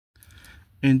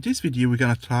In this video, we're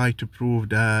going to try to prove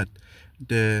that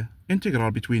the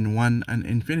integral between 1 and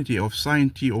infinity of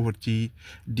sine t over t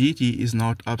dt is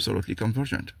not absolutely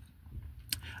convergent.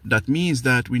 That means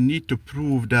that we need to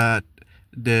prove that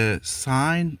the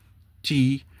sine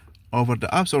t over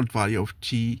the absolute value of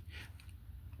t,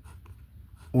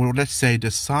 or let's say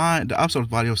the absolute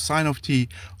value of sine of t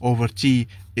over t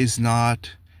is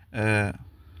not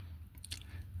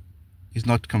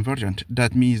convergent.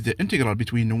 That means the integral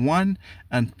between 1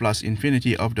 and plus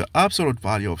infinity of the absolute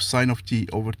value of sine of t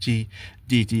over t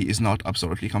dt is not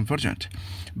absolutely convergent.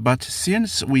 But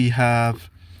since we have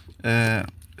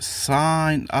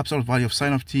absolute value of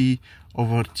sine of t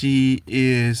over t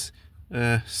is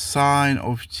sine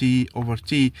of t over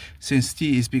t, since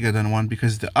t is bigger than 1,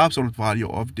 because the absolute value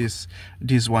of this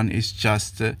one is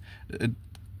just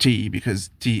t, because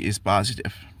t is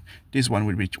positive. This one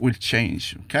will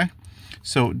change, okay?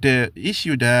 So the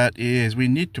issue that is, we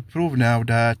need to prove now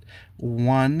that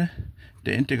the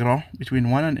integral between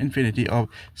 1 and infinity of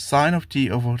sine of t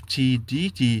over t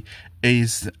dt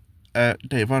is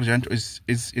divergent, is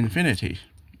infinity.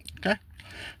 Okay,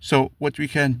 so what we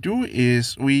can do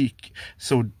is to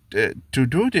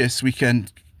do this we can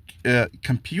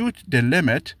compute the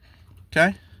limit,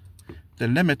 okay, the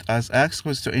limit as x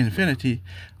goes to infinity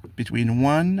between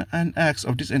 1 and x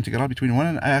of this integral between 1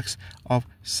 and x of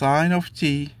sine of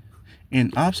t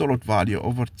in absolute value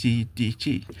over t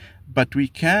dt. But we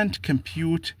can't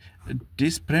compute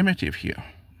this primitive here,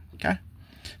 okay,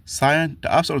 the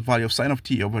absolute value of sine of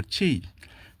t over t.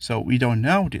 So we don't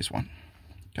know this one,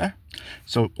 okay.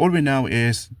 So all we know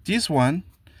is this one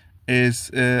is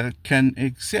can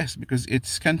exist because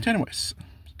it's continuous,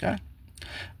 okay.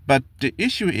 But the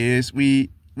issue is we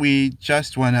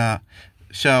just wanna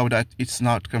show that it's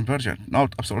not convergent,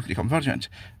 not absolutely convergent.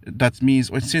 That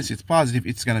means since it's positive,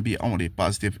 it's gonna be only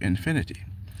positive infinity.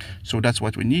 So that's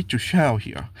what we need to show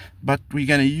here. But we're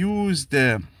gonna use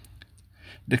the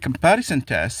comparison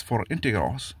test for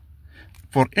integrals,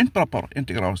 for improper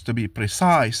integrals to be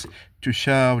precise, to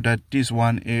show that this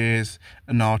one is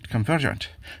not convergent.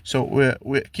 So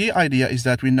key idea is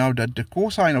that we know that the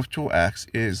cosine of 2x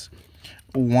is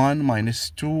 1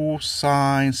 minus 2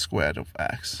 sine squared of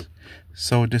x.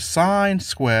 So the sine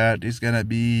squared is going to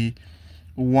be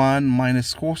 1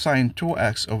 minus cosine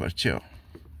 2x over 2.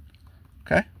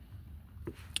 Okay?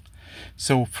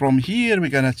 So from here, we're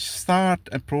going to start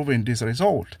proving this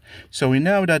result. So we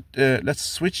know that, let's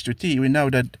switch to t. We know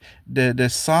that the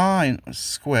sine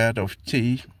squared of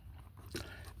t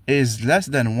is less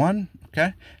than 1.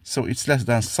 Okay? So it's less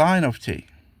than sine of t.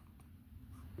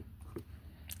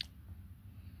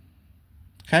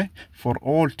 Okay? For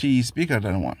all t is bigger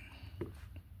than 1.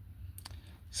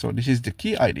 So this is the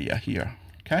key idea here,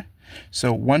 okay?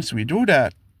 So once we do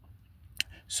that,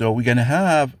 so we're gonna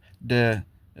have the,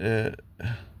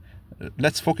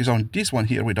 let's focus on this one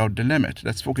here without the limit.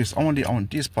 Let's focus only on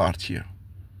this part here,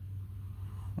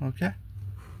 okay?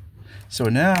 So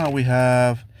now we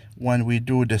have, when we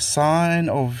do the sine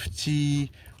of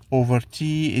t over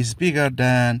t is bigger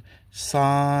than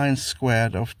sine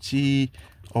squared of t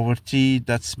over t,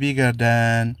 that's bigger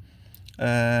than,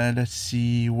 let's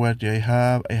see, what do I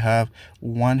have? I have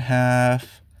 1/2,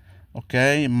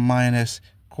 okay, minus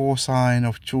cosine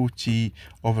of 2t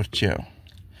over 2.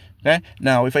 Okay,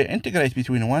 now if I integrate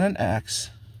between 1 and x,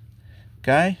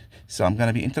 okay, so I'm going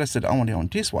to be interested only on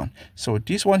this one. So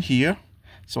this one here,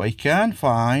 so I can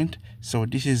find, so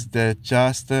this is the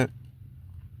just, I'm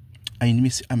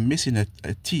missing a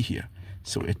t here,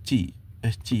 so a t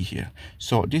here.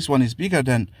 So this one is bigger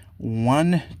than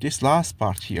 1, this last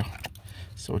part here.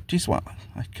 So this one,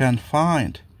 I can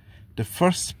find the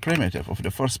first primitive of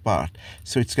the first part.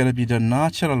 So it's going to be the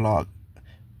natural log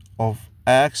of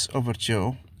x over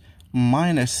 2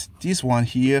 minus this one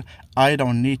here. I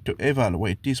don't need to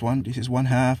evaluate this one. This is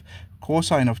 1/2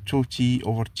 cosine of 2t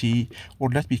over t, or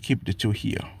let me keep the 2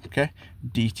 here, okay,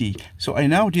 dt. So I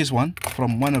know this one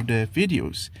from one of the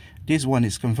videos. This one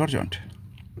is convergent,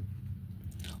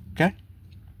 okay.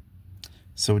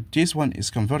 So this one is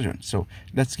convergent. So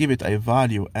let's give it a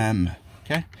value m,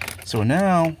 okay. So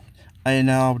now I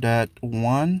know that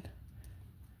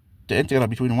the integral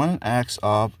between 1 and x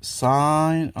of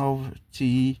sine of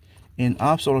t in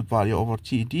absolute value over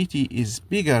t dt is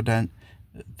bigger than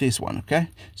this one, okay.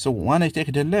 So when I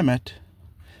take the limit,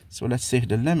 so let's take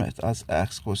the limit as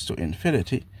x goes to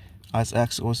infinity,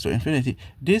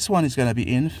 this one is going to be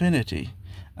infinity,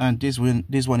 and this one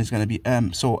is going to be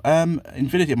m. So m,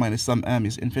 infinity minus some m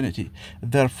is infinity.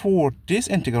 Therefore, this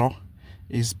integral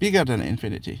is bigger than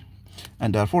infinity.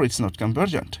 and therefore it's not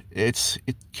convergent. It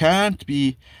can't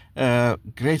be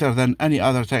greater than any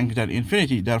other thing than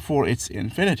infinity, therefore it's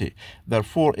infinity,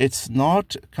 therefore it's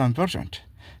not convergent.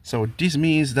 So this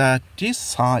means that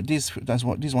this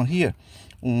one here,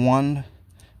 1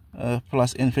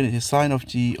 plus infinity sine of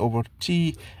t over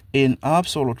t in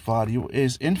absolute value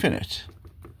is infinite.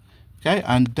 Okay,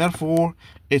 and therefore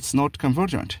it's not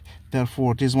convergent.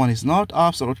 Therefore this one is not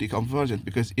absolutely convergent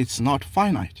because it's not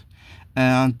finite.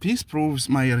 And this proves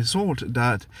my result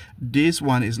that this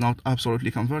one is not absolutely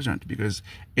convergent, because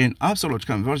in absolute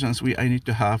convergence I need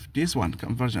to have this one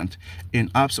convergent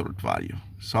in absolute value.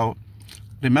 So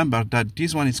remember that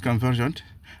this one is convergent,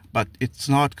 but it's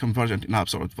not convergent in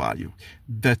absolute value.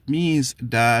 That means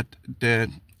that the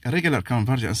regular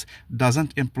convergence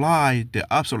doesn't imply the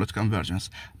absolute convergence.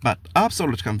 But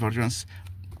absolute convergence,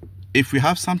 if we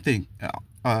have something,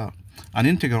 an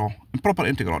integral, improper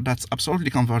integral that's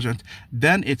absolutely convergent,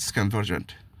 then it's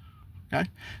convergent. Okay,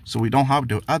 so we don't have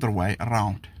the other way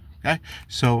around. Okay,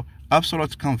 so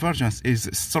absolute convergence is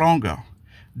stronger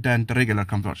than the regular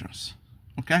convergence.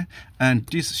 Okay, and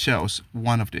this shows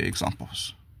one of the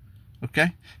examples.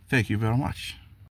 Okay, thank you very much.